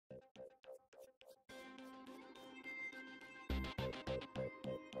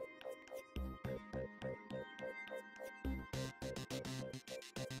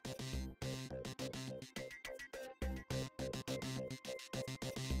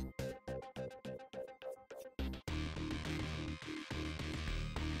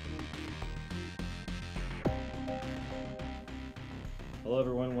Hello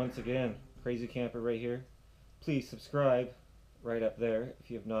everyone, once again, Crazy Camper right here. Please subscribe right up there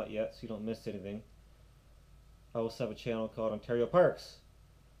if you have not yet so you don't miss anything. I also have a channel called Ontario Parks.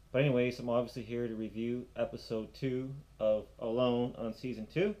 But anyways, I'm obviously here to review episode 2 of Alone on season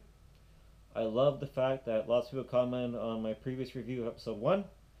 2. I love the fact that lots of people commented on my previous review of episode 1.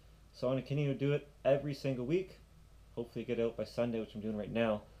 So I'm going to continue to do it every single week. Hopefully get it out by Sunday, which I'm doing right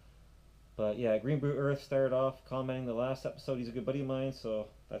now. But yeah, Green Brew Earth started off commenting the last episode. He's a good buddy of mine, so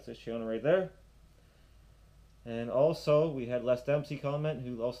that's his channel right there. And also, we had Les Dempsey comment,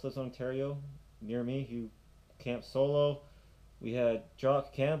 who also lives in Ontario, near me, who camps solo. We had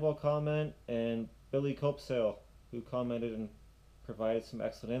Jock Campbell comment, and Billy Copesale, who commented and provided some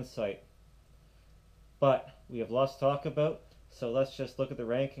excellent insight. But we have lots to talk about, so let's just look at the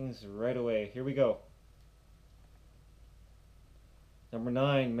rankings right away. Here we go. Number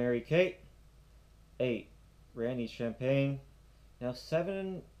 9, Mary Kate. 8, Randy Champagne. Now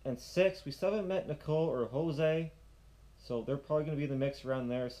 7 and 6, we still haven't met Nicole or Jose, so they're probably going to be in the mix around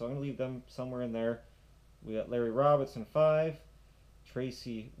there, so I'm going to leave them somewhere in there. We got Larry Roberts in 5,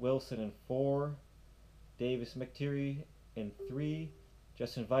 Tracy Wilson in 4, Davis McTeary in 3,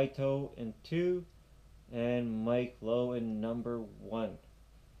 Justin Vito in 2, and Mike Lowe in number 1.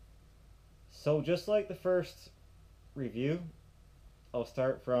 So just like the first review, I'll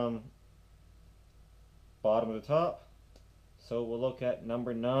start from bottom of the top. So we'll look at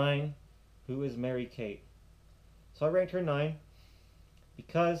number 9, who is Mary Kate. So I ranked her 9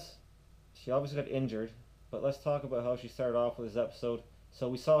 because she obviously got injured, but let's talk about how she started off with this episode. So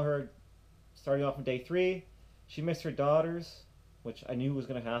we saw her starting off on day 3. She missed her daughters, which I knew was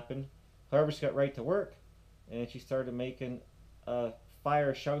going to happen. However, she got right to work, and she started making a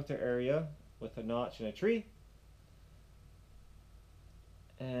fire shelter area with a notch and a tree.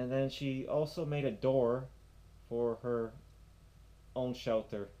 And then she also made a door for her own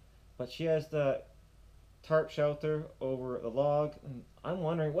shelter. But she has the tarp shelter over the log. And I'm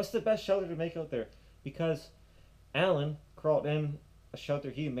wondering, what's the best shelter to make out there? Because Alan crawled in a shelter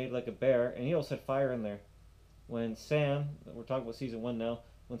he made like a bear, and he also had fire in there. When Sam, we're talking about season 1 now,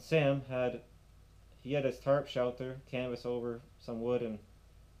 when Sam had his tarp shelter, canvas over some wood, and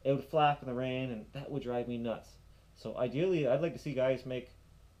it would flap in the rain, and that would drive me nuts. So ideally, I'd like to see guys make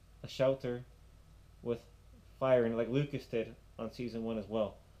a shelter with fire, and like Lucas did on season 1 as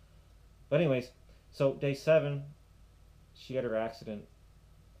well. But anyways, so day 7, she had her accident.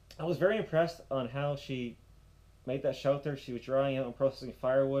 I was very impressed on how she made that shelter. She was drying out and processing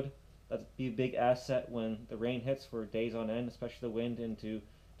firewood. That'd be a big asset when the rain hits for days on end, especially the wind into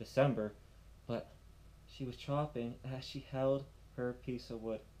December. But she was chopping as she held her piece of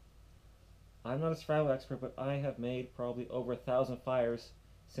wood. I'm not a survival expert, but I have made probably over 1,000 fires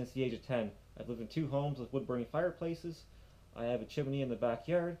since the age of 10. I've lived in 2 homes with wood-burning fireplaces. I have a chimney in the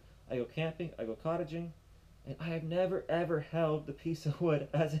backyard. I go camping, I go cottaging, and I have never ever held the piece of wood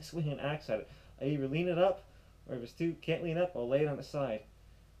as I swing an axe at it. I either lean it up, or if it's too can't lean up, I'll lay it on the side.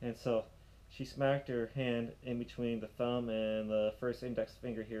 And so she smacked her hand in between the thumb and the first index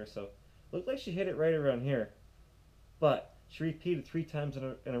finger here, so it looked like she hit it right around here. But she repeated 3 times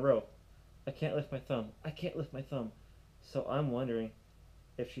in a row. I can't lift my thumb. I can't lift my thumb. So I'm wondering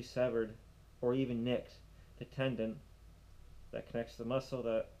if she severed or even nicked the tendon that connects the muscle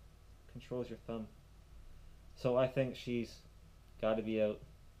that controls your thumb. So I think she's got to be out.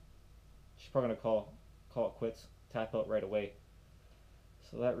 She's probably going to call it quits, tap out right away.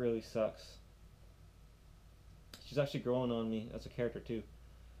 So that really sucks. She's actually growing on me as a character too.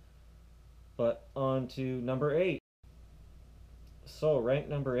 But on to number 8. So ranked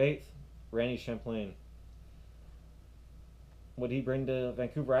number 8, Randy Champlain. What did he bring to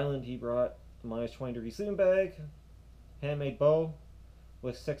Vancouver Island? He brought a minus 20 degree sleeping bag, handmade bow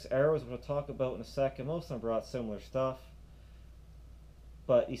with 6 arrows, which we'll talk about in a second. Most of them brought similar stuff.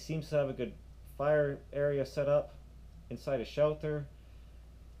 But he seems to have a good fire area set up inside a shelter.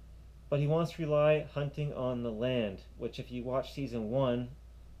 But he wants to rely hunting on the land, which if you watch season 1,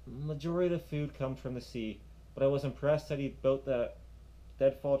 majority of the food comes from the sea. But I was impressed that he built that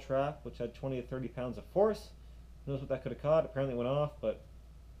deadfall trap, which had 20 to 30 pounds of force. Who knows what that could have caught? Apparently it went off, but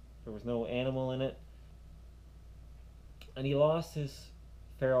there was no animal in it. And he lost his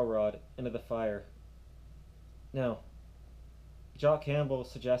ferro rod into the fire. Now, Jock Campbell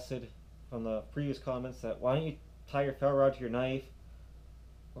suggested from the previous comments that why don't you tie your ferro rod to your knife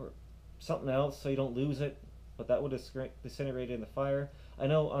or something else so you don't lose it, but that would have disintegrated in the fire. I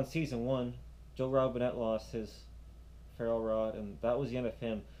know on season 1, Joe Robinette lost his ferro rod, and that was the end of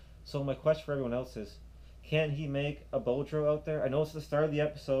him. So my question for everyone else is, can he make a bow drill out there? I know it's the start of the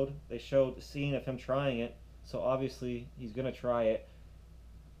episode. They showed the scene of him trying it, so obviously he's going to try it.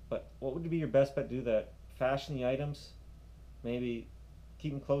 But what would be your best bet to do that? Fashion the items, maybe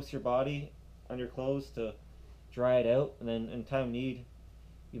keep them close to your body on your clothes to dry it out, and then in time of need,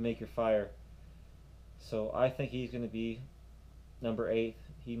 you make your fire. So I think he's going to be number 8.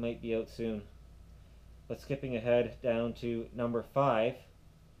 He might be out soon. But skipping ahead down to number 5,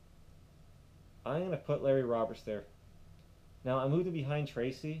 I'm going to put Larry Roberts there. Now I moved him behind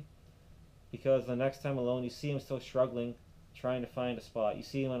Tracy because the next time alone you see him still struggling trying to find a spot. You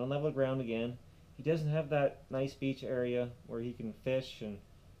see him on level ground again. He doesn't have that nice beach area where he can fish and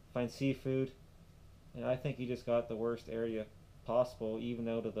find seafood. And I think he just got the worst area possible, even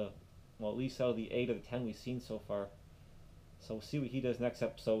out of the, well, at least out of the 8 of the 10 we've seen so far. So we'll see what he does next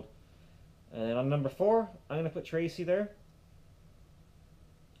episode. And on number 4, I'm going to put Tracy there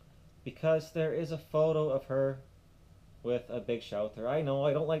because there is a photo of her with a big shelter. I know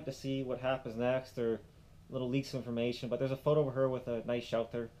I don't like to see what happens next or little leaks of information, but there's a photo of her with a nice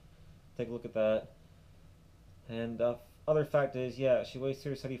shelter. Take a look at that. And other fact is, yeah, she weighs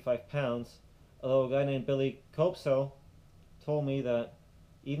 375 pounds. Although a guy named Billy Copso told me that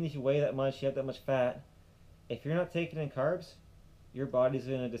even if you weigh that much, you have that much fat, if you're not taking in carbs, your body's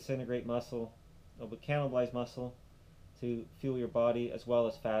going to disintegrate muscle, or cannibalize muscle to fuel your body as well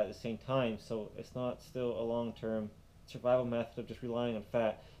as fat at the same time. So it's not still a long-term survival method of just relying on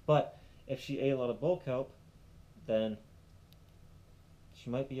fat. But if she ate a lot of bulk help, then she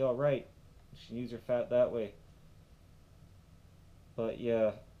might be alright. She can use her fat that way. But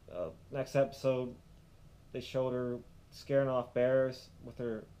yeah, next episode, they showed her scaring off bears with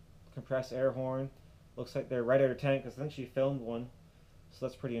her compressed air horn. Looks like they're right at her tent because I think she filmed one. So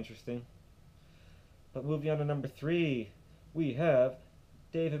that's pretty interesting. But moving on to number 3, we have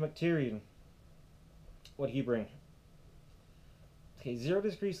David McTiernan. What'd he bring? Okay, 0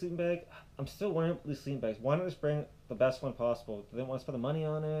 degree sleeping bag. I'm still wondering about these sleeping bags. Why not just bring the best one possible? Do they want to spend the money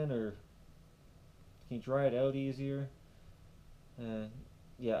on it, or can you dry it out easier?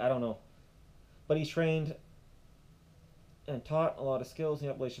 Yeah, I don't know. But he's trained and taught a lot of skills in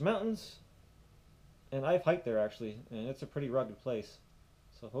the Appalachian Mountains. And I've hiked there actually, and it's a pretty rugged place.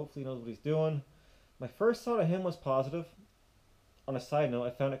 So hopefully he knows what he's doing. My first thought of him was positive. On a side note, I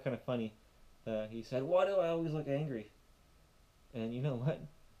found it kind of funny that he said, "Why do I always look angry?" And you know what?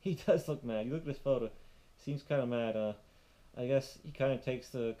 He does look mad. You look at his photo, he seems kind of mad. I guess he kind of takes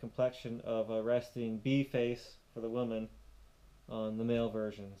the complexion of a resting bee face for the woman on the male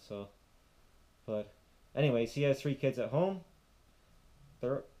version. So, but anyways, he has 3 kids at home.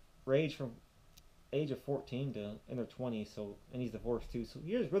 They're ranged from age of 14 to in their 20s. So, and he's divorced too. So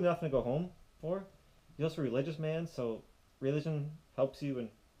here's really nothing to go home for. He's also a religious man, so religion helps you in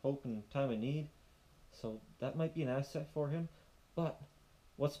hope and time of need. So that might be an asset for him. But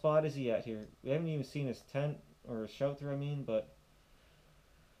what spot is he at here? We haven't even seen his tent or his shelter, I mean, but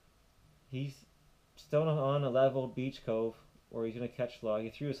he's still on a leveled beach cove where he's going to catch log. He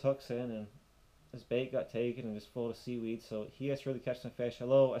threw his hooks in and his bait got taken and just full of seaweed, so he has to really catch some fish.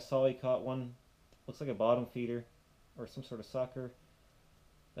 Although I saw he caught one, looks like a bottom feeder or some sort of sucker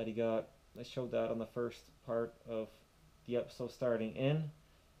that he got. I showed that on the first part of the episode starting in,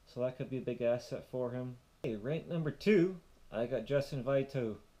 so that could be a big asset for him. Okay, rank number 2, I got Justin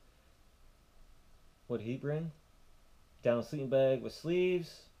Vito. What'd he bring? Down sleeping bag with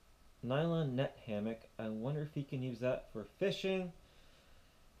sleeves, nylon net hammock. I wonder if he can use that for fishing.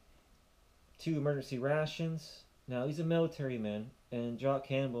 2 emergency rations. Now he's a military man, and Jock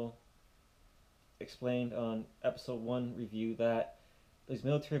Campbell explained on episode 1 review that these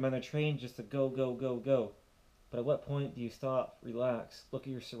military men are trained just to go, go, go, go. But at what point do you stop, relax, look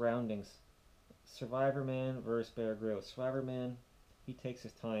at your surroundings? Survivor Man versus Bear Grylls. Survivor Man, he takes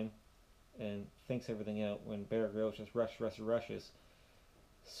his time and thinks everything out, when Bear Grylls just rushes.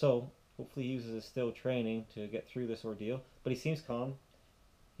 So hopefully he uses his still training to get through this ordeal. But he seems calm.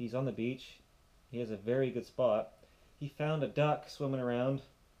 He's on the beach. He has a very good spot. He found a duck swimming around,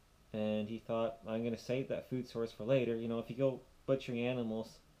 and he thought, I'm going to save that food source for later. You know, if you go butchering animals,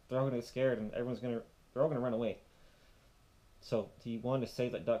 they're all going to get scared and they're all going to run away. So he wanted to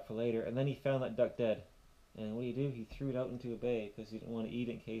save that duck for later, and then he found that duck dead. And what do? He threw it out into a bay because he didn't want to eat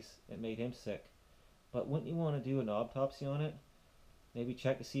it in case it made him sick. But wouldn't you want to do an autopsy on it? Maybe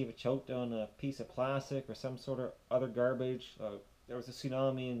check to see if it choked on a piece of plastic or some sort of other garbage. There was a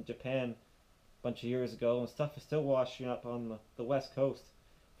tsunami in Japan a bunch of years ago, and stuff is still washing up on the west coast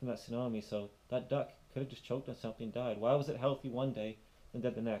from that tsunami. So that duck could have just choked on something and died. Why was it healthy one day and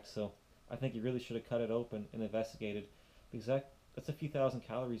dead the next? So I think you really should have cut it open and investigated, because that's a few thousand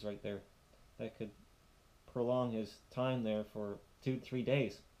calories right there that could prolong his time there for 2 to 3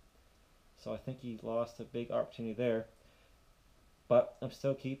 days. So I think he lost a big opportunity there. but I'm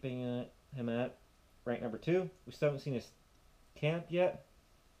still keeping him at rank number 2. We still haven't seen his camp yet,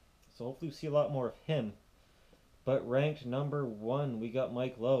 so hopefully we see a lot more of him. But ranked number 1, we got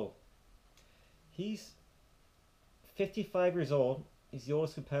Mike Lowe. He's 55 years old. He's the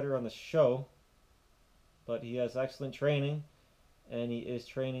oldest competitor on the show, but he has excellent training, and he is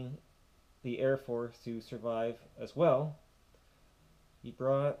training the Air Force to survive as well. He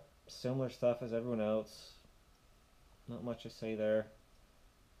brought similar stuff as everyone else. Not much to say there.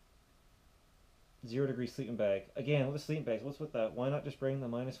 0-degree sleeping bag. Again, with the sleeping bags, what's with that? Why not just bring the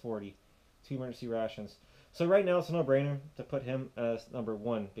 -40? 2 emergency rations. So right now it's a no-brainer to put him as number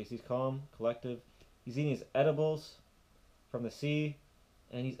 1 because he's calm, collective. He's eating his edibles from the sea,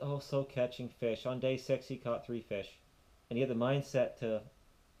 and he's also catching fish. On day 6 he caught 3 fish, and he had the mindset to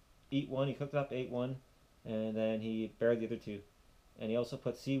eat one. He cooked it up, ate one, and then he buried the other 2. And he also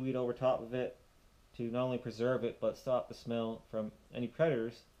put seaweed over top of it to not only preserve it but stop the smell from any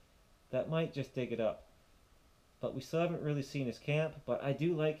predators that might just dig it up. But we still haven't really seen his camp, but I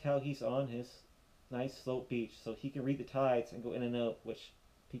do like how he's on his nice slope beach so he can read the tides and go in and out, which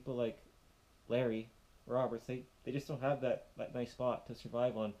people like Larry Roberts, they just don't have that nice spot to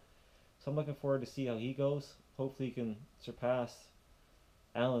survive on. So I'm looking forward to see how he goes. Hopefully he can surpass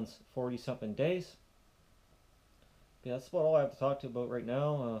Alan's 40-something days. But yeah, that's about all I have to talk to you about right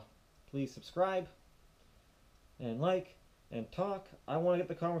now. Please subscribe and like and talk. I want to get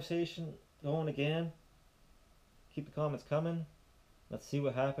the conversation going again. Keep the comments coming. Let's see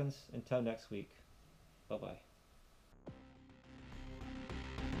what happens. Until next week. Bye-bye.